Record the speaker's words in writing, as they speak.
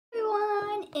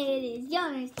It is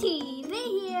Yona's TV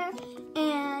here,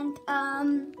 and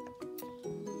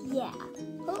yeah,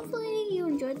 hopefully you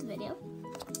enjoyed the video.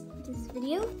 This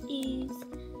video is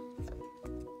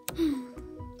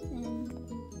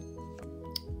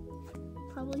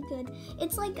probably good.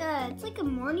 It's like a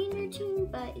morning routine,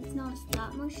 but it's not a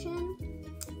stop motion.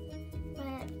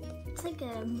 But it's like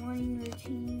a morning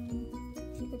routine,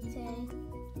 you could say.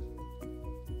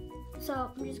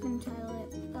 So I'm just gonna title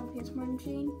it LPS morning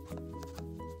routine,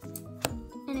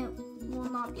 and it will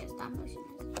not be a stop motion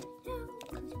because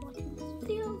you're watching this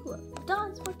video. Whoever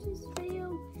does watch this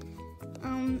video,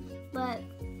 but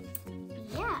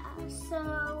yeah.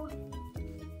 So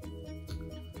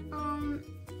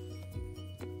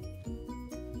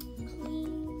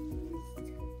please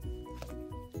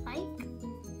like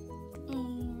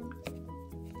and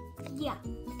yeah,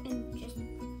 and just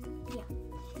yeah.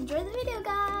 Enjoy the video,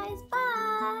 guys.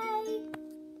 Bye.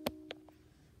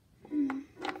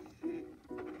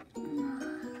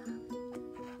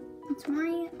 It's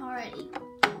morning already.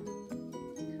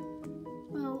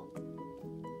 Well,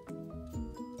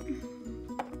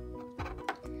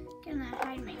 gonna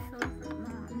hide my phone from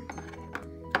Mom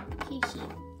in case she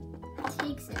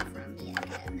takes it from me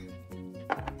again.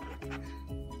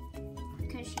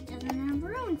 Because she doesn't have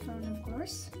her own phone, of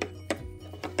course.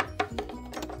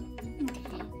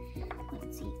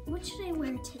 What should I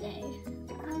wear today?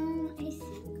 I think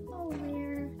I'll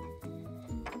wear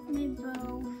my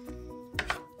bow.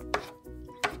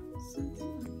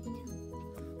 Something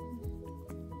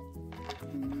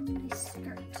like my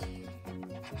skirt.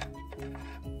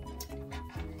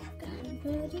 Gotta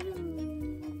put it on.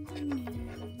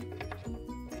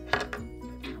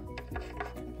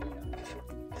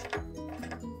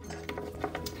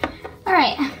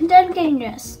 Alright, I'm done getting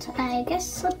dressed. I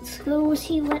guess let's go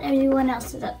see what everyone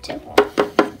else is up to.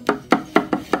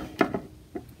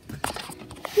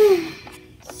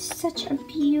 Such a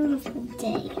beautiful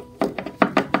day.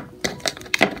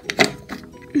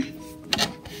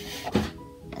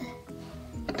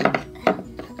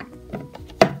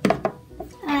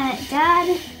 Dad,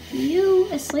 are you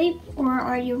asleep or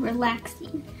are you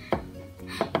relaxing?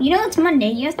 You know it's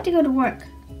Monday, you have to go to work.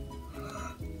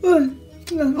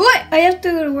 What? I have to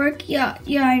go to work? Yeah,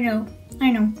 I know.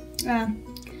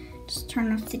 Just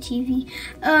turn off the TV.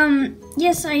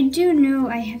 Yes, I do know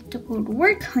I have to go to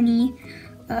work, honey.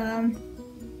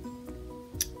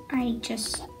 I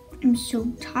just am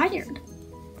so tired.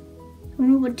 I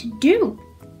don't know what to do.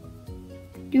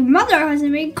 Your mother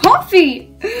hasn't made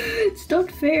coffee. It's not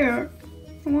fair.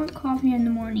 I want coffee in the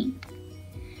morning.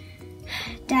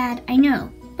 Dad, I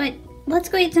know, but let's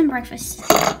go eat some breakfast.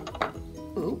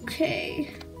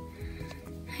 Okay.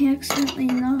 I accidentally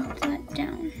knocked that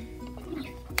down.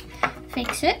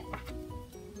 Fix it.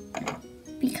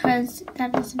 Because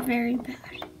that is very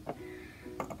bad.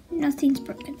 Nothing's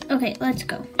broken. Okay, let's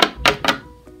go.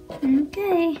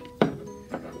 Okay.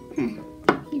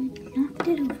 You knocked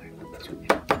it over. That's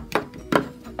weird.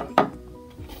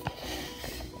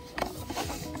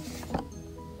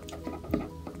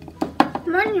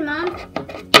 Morning, Mom.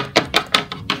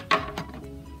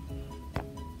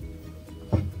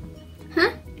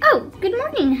 Good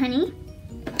morning, honey.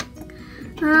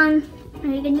 Are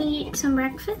you gonna eat some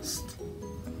breakfast?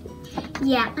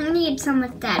 Yeah, I'm gonna eat some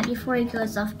with Dad before he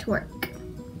goes off to work.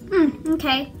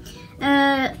 Okay.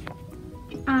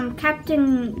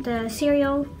 Captain, the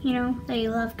cereal, you know, that you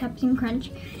love, Captain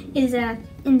Crunch, is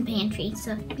in the pantry,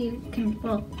 so you can,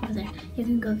 well, over there, you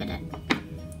can go get it.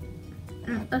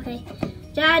 Okay.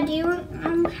 Dad, do you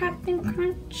want Captain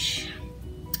Crunch?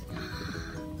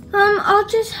 I'll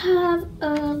just have,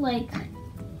 like,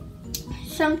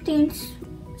 something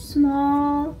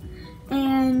small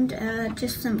and,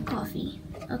 just some coffee.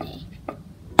 Okay.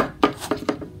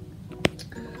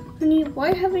 Honey,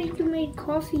 why haven't you made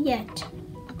coffee yet?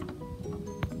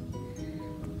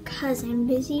 Because I'm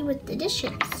busy with the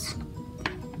dishes.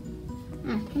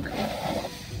 Okay.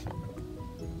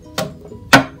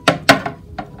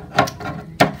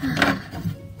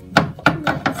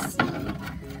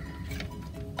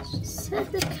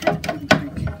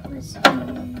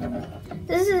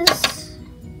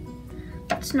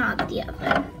 It's not the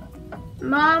oven.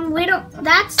 Mom,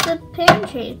 that's the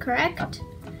pantry, correct?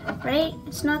 Right?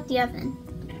 It's not the oven.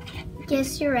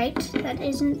 Yes, you're right. That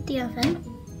isn't the oven.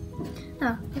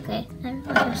 Oh, okay.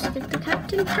 I'll just get the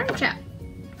Captain Crunch out.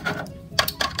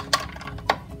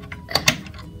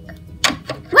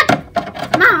 What?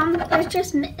 Mom, there's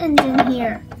just mittens in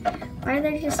here. Why are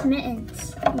there just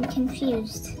mittens? I'm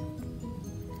confused.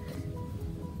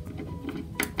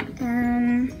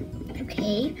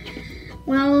 Okay.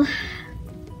 Well,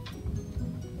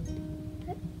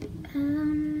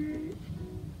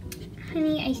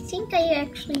 Honey, I think I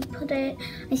actually put it,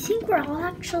 I think we're all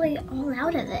actually all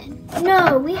out of it.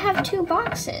 No, we have 2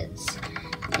 boxes.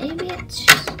 Maybe it's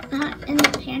just not in the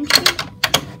pantry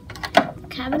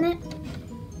cabinet.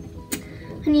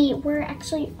 Honey, we're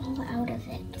actually all out of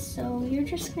it. So you're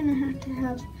just gonna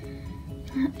have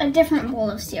a different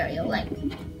bowl of cereal, like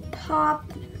Pop-Tart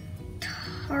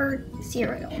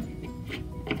cereal.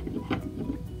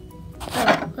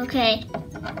 Oh, okay.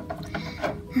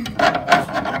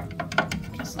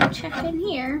 Just check in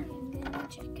here. I'm gonna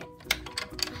check it.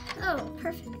 Oh,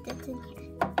 perfect. It's in here.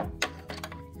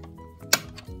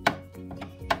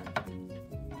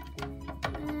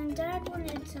 And Dad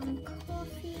wanted some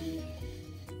coffee.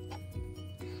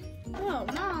 Oh,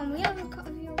 Mom, we have a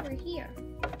coffee over here.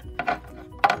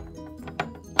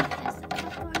 That's the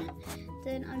cup on it.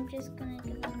 Then I'm just gonna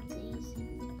get one of these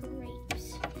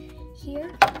grapes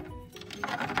here.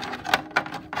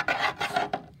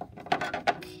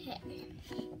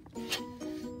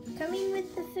 Coming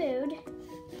with the food,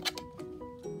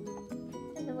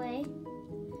 by the way,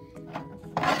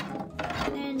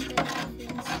 and the coffee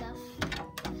and stuff.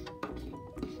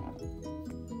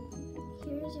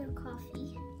 Here's your coffee.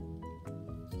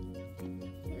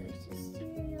 There's the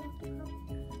cereal,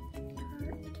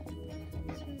 Pop-Tart,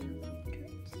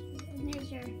 and there's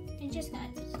your, I just got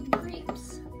some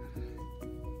grapes.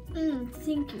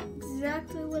 Thinking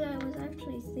exactly what I was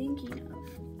actually thinking of.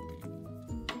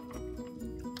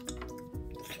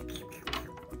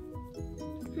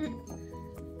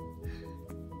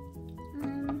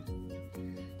 I'm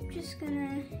just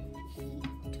gonna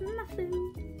eat my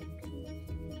food.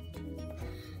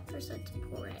 First, let's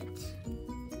pour it.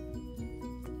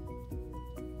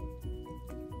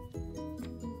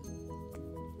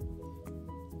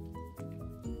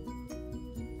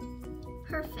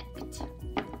 Perfect.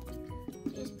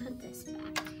 Just put this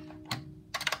back.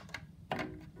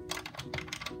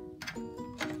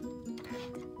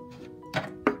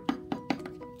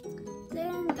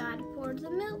 Then gotta pour the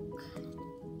milk.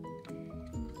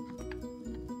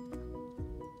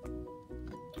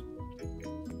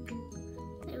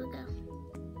 There we go.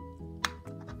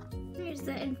 Here's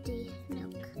the empty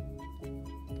milk.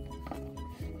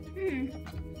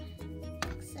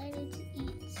 Excited to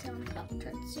eat some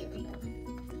Pop-Tart cereal.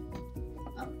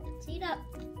 Oh, let's eat up.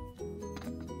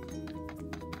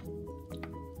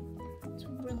 It's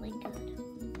really good.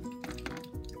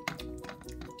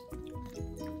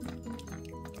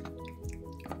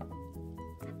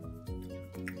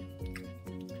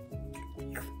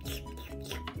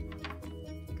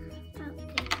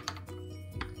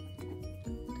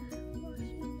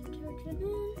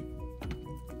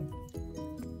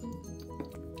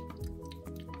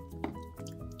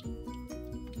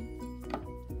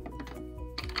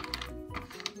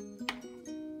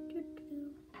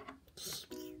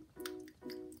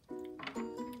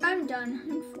 I'm done.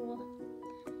 I'm full.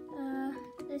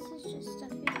 This is just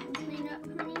stuff you can clean up,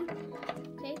 honey.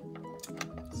 Okay.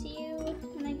 See you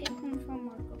when I get home from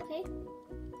work, okay?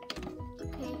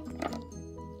 Okay.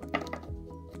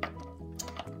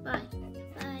 Bye.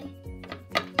 Bye.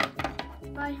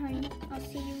 Bye, honey. I'll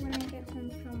see you when I get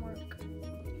home from work.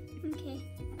 Okay.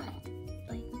 Bye.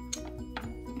 Bye.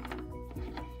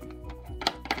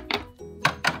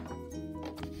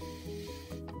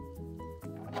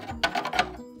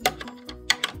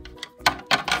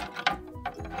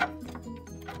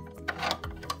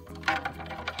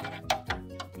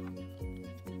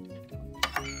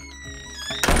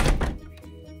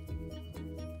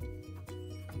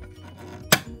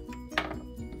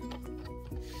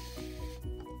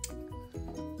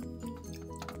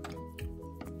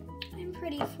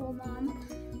 Pretty full, Mom.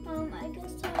 I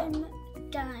guess I'm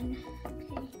done.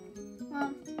 Okay.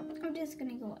 Well, I'm just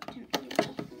gonna go up to my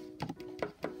table.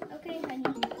 Okay, honey.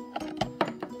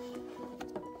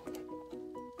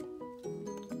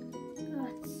 Oh,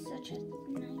 it's such a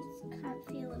nice,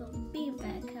 comfy little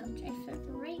beanbag couch. I fit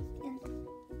right in.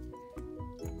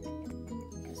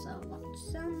 Guess I'll watch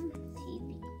some TV.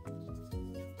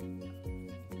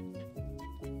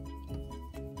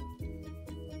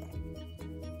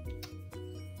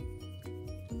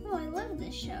 Oh, I love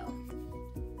this show.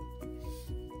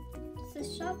 It's the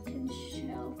Shopkins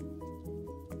show.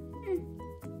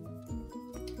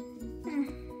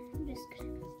 I'm just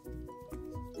gonna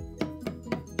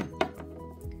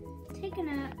take a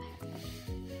nap.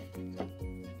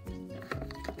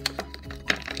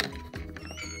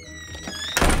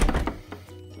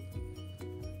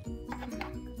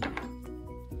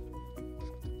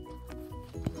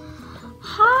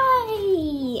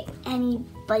 Hi,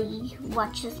 anybody who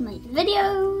watches my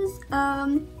videos.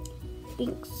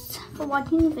 Thanks for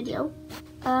watching the video.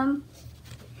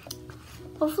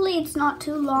 Hopefully it's not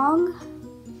too long.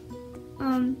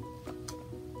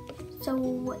 So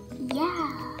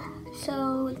yeah.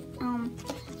 So if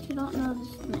you don't know, this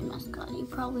is my mascot. You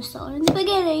probably saw her in the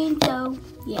beginning. So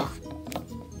yeah,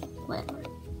 whatever.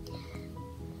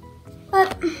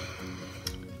 But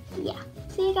yeah,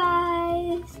 see you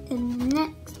guys in the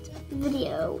next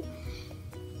video.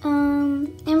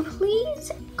 And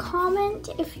please comment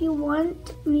if you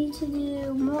want me to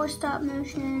do more stop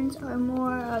motions or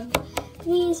more of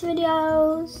these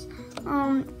videos,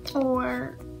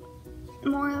 or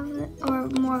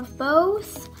more of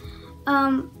both.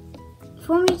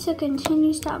 For me to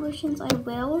continue stop motions, I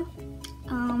will.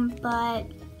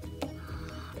 But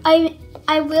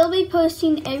I will be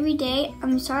posting every day.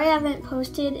 I'm sorry I haven't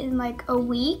posted in like a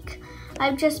week.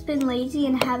 I've just been lazy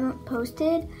and haven't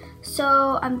posted.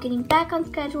 So I'm getting back on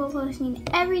schedule, posting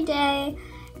every day.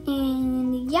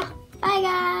 And yeah, bye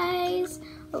guys.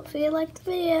 Hopefully you liked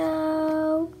the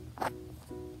video.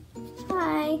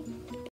 Bye.